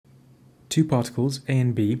Two particles, A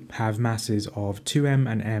and B, have masses of 2m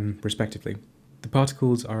and m respectively. The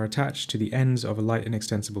particles are attached to the ends of a light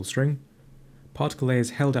inextensible string. Particle A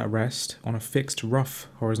is held at rest on a fixed rough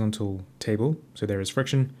horizontal table, so there is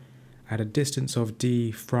friction, at a distance of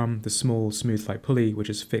d from the small smooth light pulley which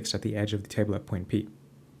is fixed at the edge of the table at point P.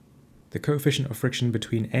 The coefficient of friction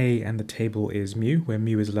between A and the table is mu, where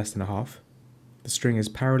mu is less than a half. The string is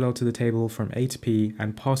parallel to the table from A to P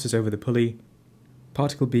and passes over the pulley.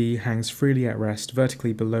 Particle B hangs freely at rest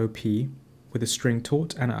vertically below P, with a string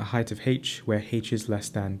taut and at a height of h, where h is less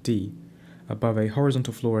than d, above a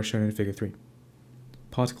horizontal floor as shown in figure 3.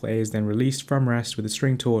 Particle A is then released from rest with a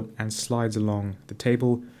string taut and slides along the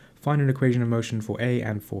table. Find an equation of motion for A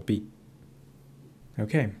and for B.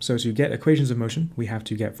 Okay, so to get equations of motion, we have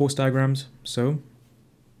to get force diagrams. So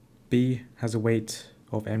B has a weight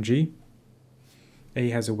of mg, A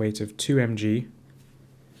has a weight of 2mg,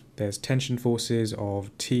 there's tension forces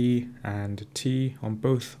of T and T on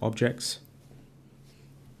both objects.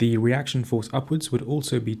 The reaction force upwards would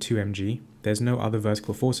also be 2mg, there's no other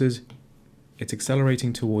vertical forces. It's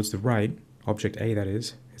accelerating towards the right, object A that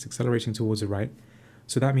is accelerating towards the right,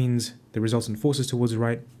 so that means the resultant force is towards the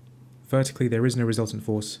right. Vertically there is no resultant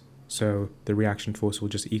force, so the reaction force will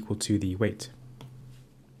just equal to the weight.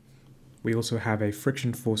 We also have a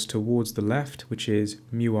friction force towards the left, which is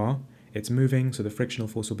mu r. It's moving, so the frictional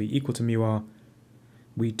force will be equal to mu r.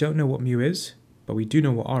 We don't know what mu is, but we do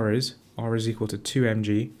know what r is. R is equal to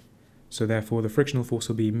 2mg, so therefore the frictional force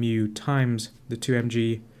will be mu times the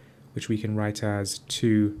 2mg, which we can write as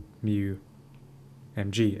 2 mu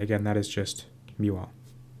mg. Again, that is just mu r.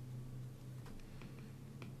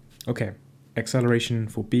 Okay, acceleration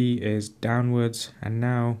for B is downwards, and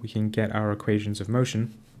now we can get our equations of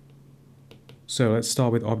motion. So let's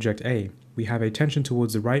start with object A. We have a tension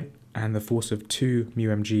towards the right and the force of 2 mu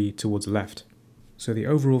mg towards the left. So the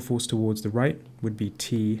overall force towards the right would be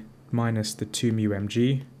T minus the 2 mu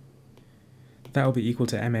mg. That will be equal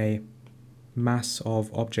to ma. Mass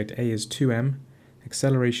of object A is 2m,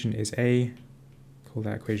 acceleration is A, call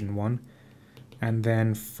that equation 1, and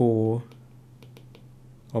then for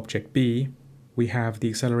object B, we have the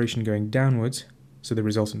acceleration going downwards, so the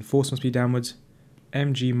resultant force must be downwards.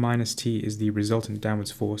 Mg minus T is the resultant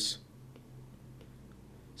downwards force.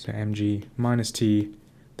 So Mg minus T,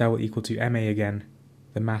 that will equal to ma again.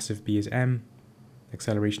 The mass of B is m,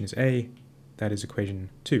 acceleration is A, that is equation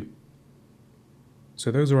 2. So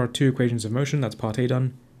those are our two equations of motion, that's part A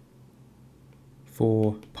done.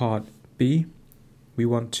 For part B, we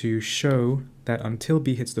want to show that until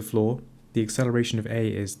B hits the floor, the acceleration of A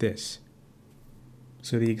is this.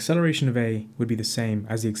 So the acceleration of A would be the same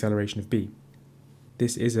as the acceleration of B.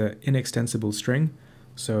 This is an inextensible string,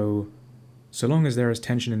 so long as there is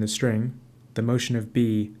tension in the string, the motion of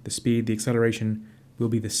B, the speed, the acceleration, will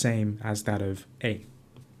be the same as that of A.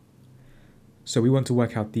 So we want to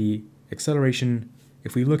work out the acceleration.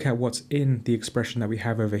 If we look at what's in the expression that we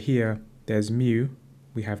have over here, there's mu,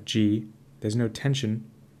 we have g, there's no tension,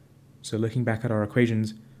 so looking back at our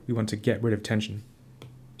equations, we want to get rid of tension.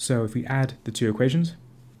 So if we add the two equations,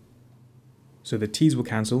 so the t's will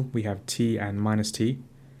cancel, we have t and minus t.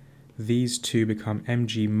 These two become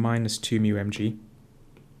mg minus 2 mu mg.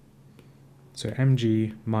 So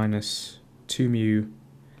mg minus 2 mu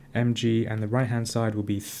mg, and the right hand side will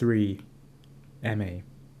be 3 ma.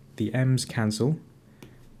 The m's cancel,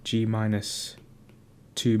 g minus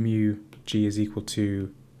 2 mu g is equal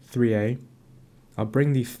to 3a. I'll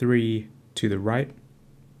bring the 3 to the right,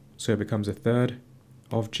 so it becomes a third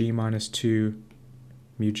of g minus 2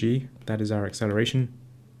 mu g, that is our acceleration.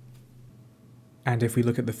 And if we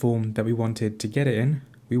look at the form that we wanted to get it in,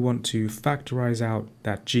 we want to factorize out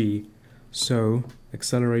that g, so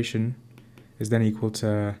acceleration is then equal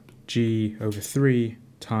to g over 3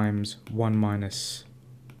 times 1 minus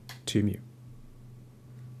 2 mu.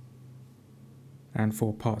 And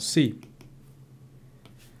for part C,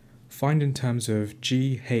 find in terms of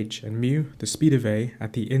g, h, and mu the speed of A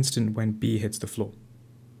at the instant when B hits the floor.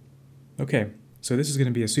 Okay, so this is going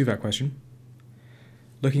to be a SUVAT question.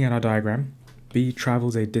 Looking at our diagram, B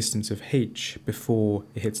travels a distance of h before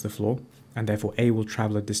it hits the floor, and therefore A will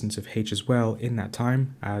travel a distance of h as well in that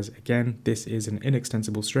time, as again, this is an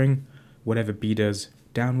inextensible string. Whatever B does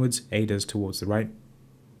downwards, A does towards the right.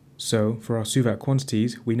 So for our SUVAT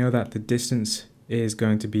quantities, we know that the distance is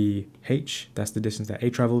going to be h, that's the distance that A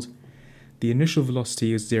travels. The initial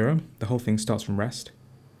velocity is 0, the whole thing starts from rest.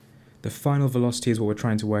 The final velocity is what we're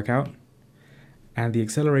trying to work out, and the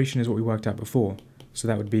acceleration is what we worked out before. So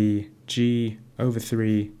that would be g over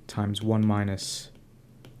 3 times 1 minus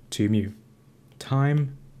 2 mu.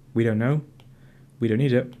 Time, we don't know. We don't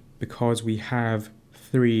need it because we have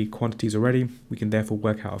 3 quantities already, we can therefore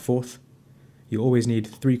work out a fourth. You always need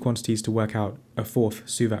 3 quantities to work out a fourth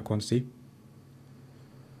Suvat quantity.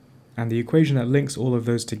 And the equation that links all of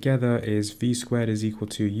those together is v squared is equal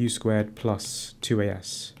to u squared plus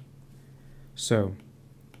 2as. So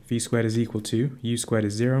v squared is equal to, u squared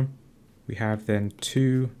is 0, we have then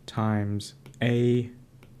 2 times a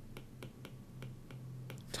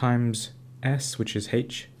times s, which is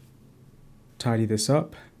h. Tidy this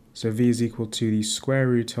up, so v is equal to the square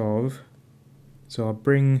root of, so I'll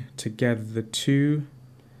bring together the 2,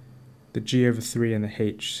 the g over 3 and the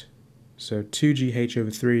h. So 2gh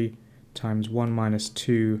over 3 times 1 minus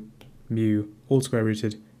 2 mu, all square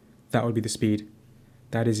rooted, that would be the speed.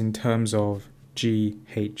 That is in terms of g,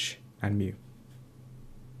 h, and mu.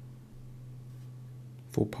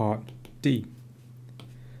 For part D.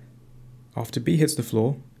 After B hits the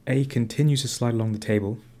floor, A continues to slide along the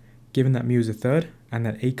table. Given that mu is a third, and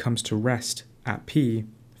that A comes to rest at P,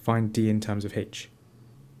 find D in terms of h.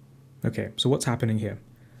 Okay, so what's happening here?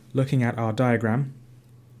 Looking at our diagram,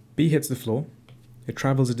 B hits the floor, it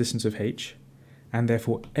travels a distance of h, and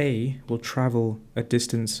therefore A will travel a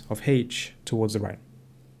distance of h towards the right.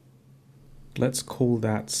 Let's call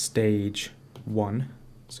that stage 1.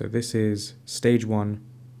 So this is stage 1.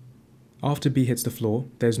 After B hits the floor,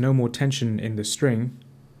 there's no more tension in the string,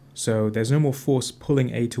 so there's no more force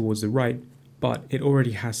pulling A towards the right, but it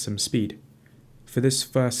already has some speed. For this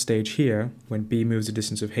first stage here, when B moves a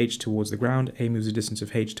distance of h towards the ground, A moves a distance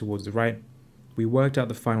of h towards the right, we worked out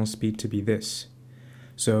the final speed to be this.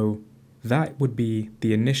 So that would be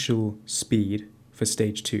the initial speed for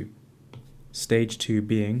stage 2. Stage 2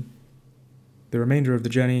 being the remainder of the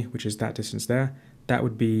journey, which is that distance there, that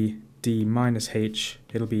would be d minus h.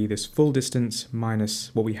 It'll be this full distance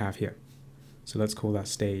minus what we have here. So let's call that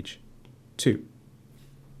stage 2.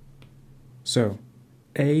 So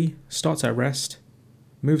A starts at rest,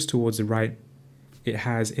 moves towards the right. It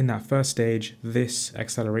has in that first stage this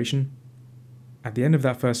acceleration. At the end of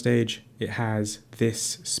that first stage, it has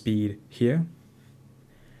this speed here.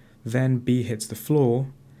 Then B hits the floor.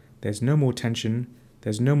 There's no more tension.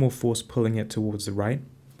 There's no more force pulling it towards the right.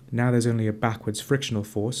 Now there's only a backwards frictional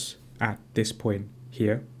force at this point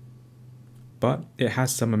here. But it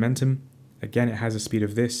has some momentum. Again, it has a speed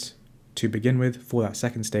of this to begin with for that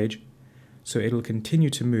second stage. So it'll continue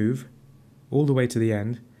to move all the way to the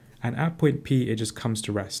end. And at point P, it just comes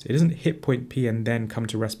to rest. It doesn't hit point P and then come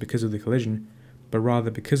to rest because of the collision, but rather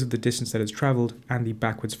because of the distance that it's traveled and the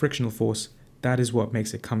backwards frictional force, that is what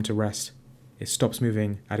makes it come to rest. It stops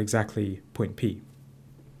moving at exactly point P.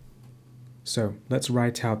 So let's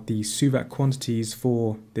write out the Suvat quantities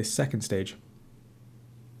for this second stage.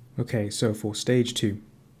 Okay, so for stage 2,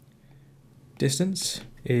 distance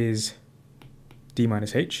is d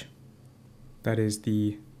minus h. That is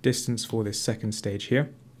the distance for this second stage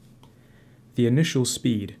here. The initial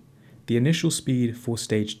speed for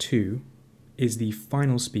stage 2 is the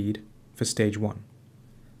final speed for stage 1.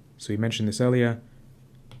 So we mentioned this earlier.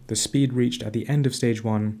 The speed reached at the end of stage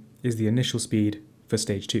 1 is the initial speed for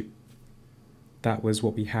stage 2. That was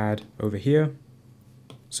what we had over here.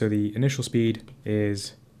 So the initial speed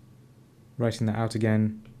is, writing that out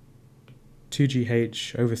again,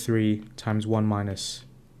 2gh over 3 times 1 minus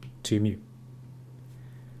 2 mu.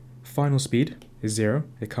 Final speed is 0.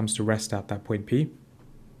 It comes to rest at that point P.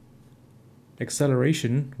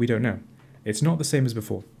 Acceleration, we don't know. It's not the same as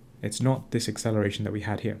before. It's not this acceleration that we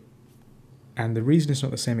had here. And the reason it's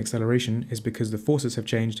not the same acceleration is because the forces have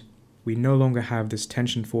changed. We no longer have this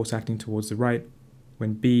tension force acting towards the right.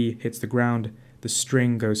 When B hits the ground, the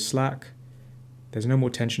string goes slack. There's no more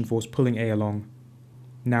tension force pulling A along.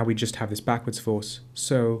 Now we just have this backwards force,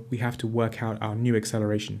 so we have to work out our new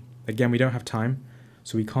acceleration. Again, we don't have time,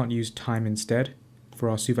 so we can't use time instead for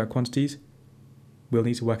our Suvat quantities. We'll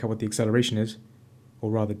need to work out what the acceleration is, or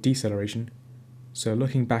rather deceleration. So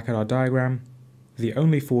looking back at our diagram, the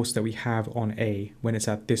only force that we have on A when it's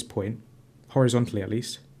at this point, horizontally at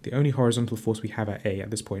least, the only horizontal force we have at A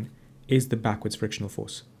at this point is the backwards frictional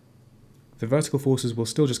force. The vertical forces will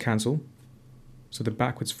still just cancel, so the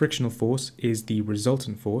backwards frictional force is the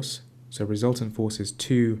resultant force, so resultant force is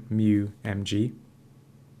 2 mu mg.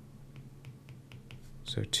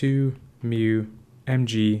 So 2 mu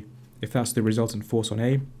mg, if that's the resultant force on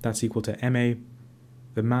A, that's equal to ma.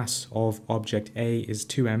 The mass of object A is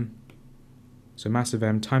 2m, so mass of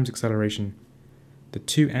m times acceleration. The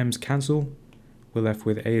two m's cancel, we're left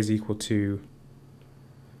with A is equal to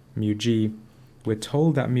mu g. We're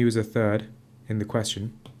told that mu is a third in the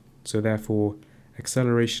question, so therefore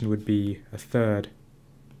acceleration would be a third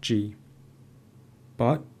g.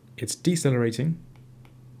 But it's decelerating,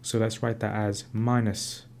 so let's write that as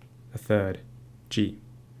minus a third g.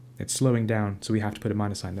 It's slowing down, so we have to put a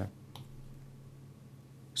minus sign there.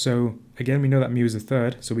 So again, we know that mu is a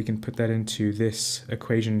third, so we can put that into this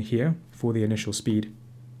equation here for the initial speed.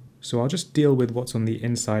 So I'll just deal with what's on the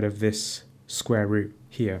inside of this square root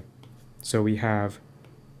here. So we have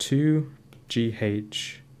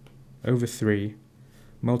 2gh over 3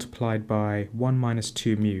 multiplied by 1 minus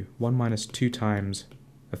 2 mu, 1 minus 2 times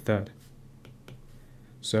a third.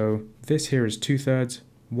 So this here is 2/3,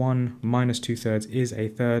 1 minus 2/3 is a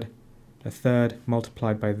third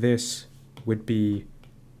multiplied by this would be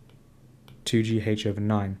 2gh over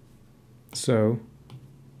 9. So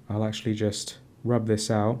I'll actually just rub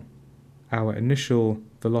this out. Our initial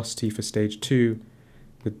velocity for stage 2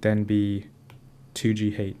 would then be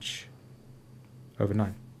 2gh over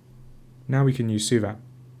 9. Now we can use suvat.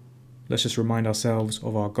 Let's just remind ourselves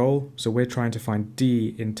of our goal. So we're trying to find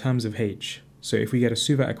d in terms of h. So if we get a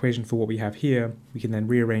suvat equation for what we have here, we can then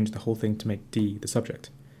rearrange the whole thing to make d the subject.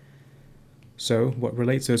 So what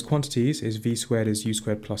relates those quantities is v squared is u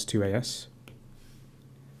squared plus 2as.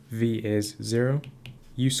 V is 0.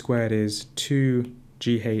 U squared is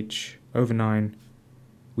 2gh over 9.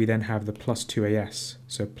 We then have the plus 2as.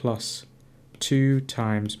 So plus 2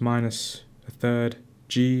 times minus a third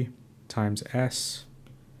g times s,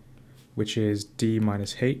 which is d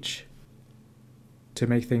minus h. To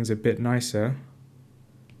make things a bit nicer,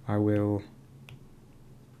 I will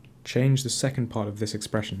change the second part of this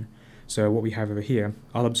expression. So what we have over here,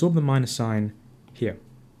 I'll absorb the minus sign here.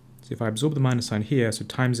 So if I absorb the minus sign here, so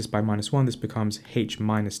times this by minus 1, this becomes h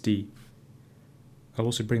minus d. I'll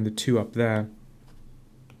also bring the 2 up there.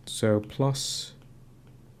 So plus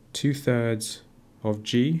 2/3 of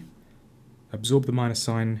g, absorb the minus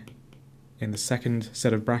sign in the second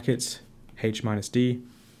set of brackets, h minus d.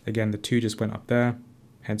 Again, the 2 just went up there,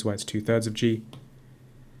 hence why it's 2/3 of g.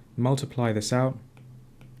 Multiply this out,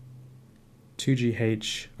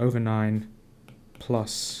 2gh over 9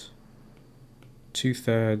 plus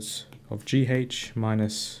 2/3 of gh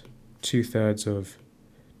minus 2/3 of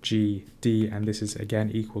gd, and this is again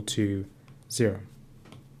equal to 0.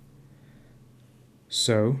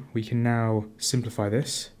 So we can now simplify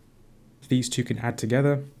this. These two can add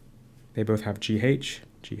together. They both have gh,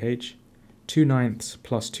 2/9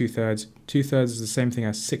 plus 2/3. 2/3 is the same thing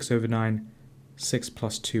as 6 over 9. 6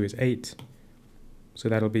 plus 2 is 8. So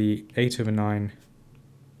that'll be 8 over 9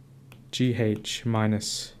 gh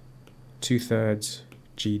minus 2/3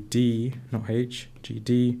 gd, not h,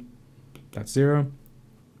 gd, that's 0.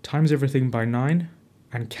 Times everything by 9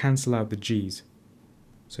 and cancel out the g's.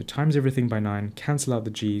 So times everything by 9, cancel out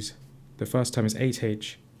the g's. The first time is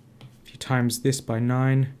 8h. If you times this by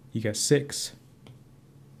 9, you get 6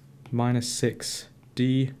 minus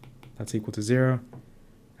 6d, that's equal to 0.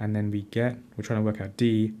 And then we're trying to work out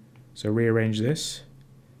d, so rearrange this.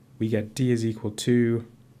 We get d is equal to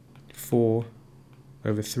 4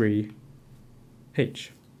 over 3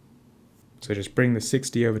 h. So just bring the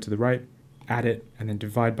 6d over to the right, add it, and then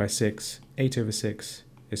divide by 6. 8 over 6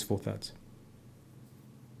 is 4/3.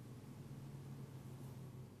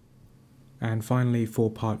 And finally, for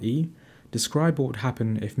part E, describe what would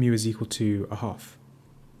happen if mu is equal to 1/2.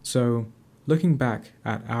 So looking back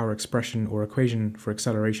at our expression or equation for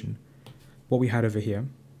acceleration, what we had over here,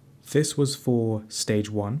 this was for stage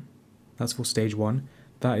 1. That's for stage 1.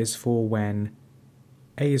 That is for when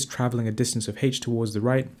A is traveling a distance of h towards the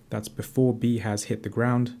right. That's before B has hit the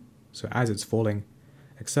ground. So as it's falling,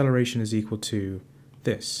 acceleration is equal to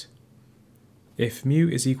this. If mu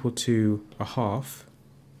is equal to 1/2,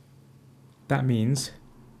 that means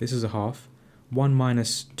this is 1/2. 1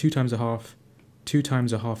 minus 2 times 1/2. 2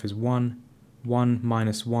 times 1/2 is 1. 1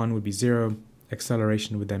 minus 1 would be 0.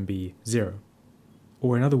 Acceleration would then be 0.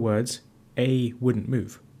 Or in other words, A wouldn't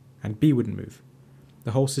move and B wouldn't move.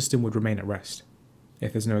 The whole system would remain at rest.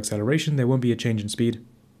 If there's no acceleration, there won't be a change in speed.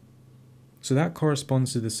 So that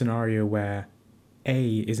corresponds to the scenario where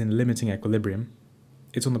A is in limiting equilibrium.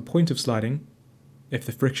 It's on the point of sliding. If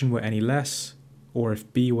the friction were any less, or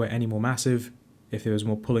if B were any more massive, if there was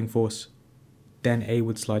more pulling force, then A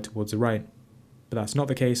would slide towards the right. But that's not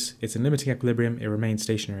the case. It's in limiting equilibrium, it remains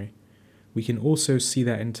stationary. We can also see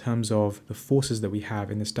that in terms of the forces that we have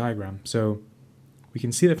in this diagram. So we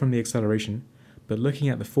can see that from the acceleration, but looking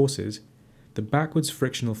at the forces, the backwards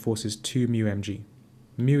frictional force is 2 mu mg.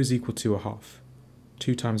 Mu is equal to 1/2.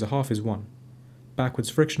 2 times 1/2 is 1. Backwards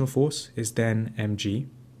frictional force is then mg.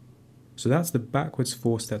 So that's the backwards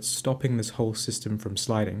force that's stopping this whole system from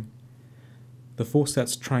sliding. The force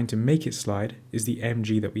that's trying to make it slide is the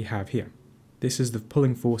mg that we have here. This is the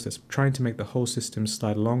pulling force that's trying to make the whole system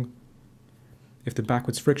slide along. If the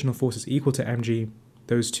backwards frictional force is equal to mg,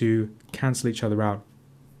 those two cancel each other out.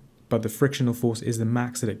 but the frictional force is the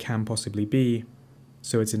max that it can possibly be,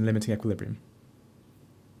 so it's in limiting equilibrium.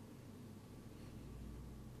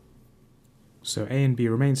 So A and B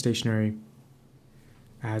remain stationary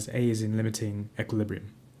as A is in limiting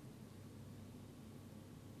equilibrium.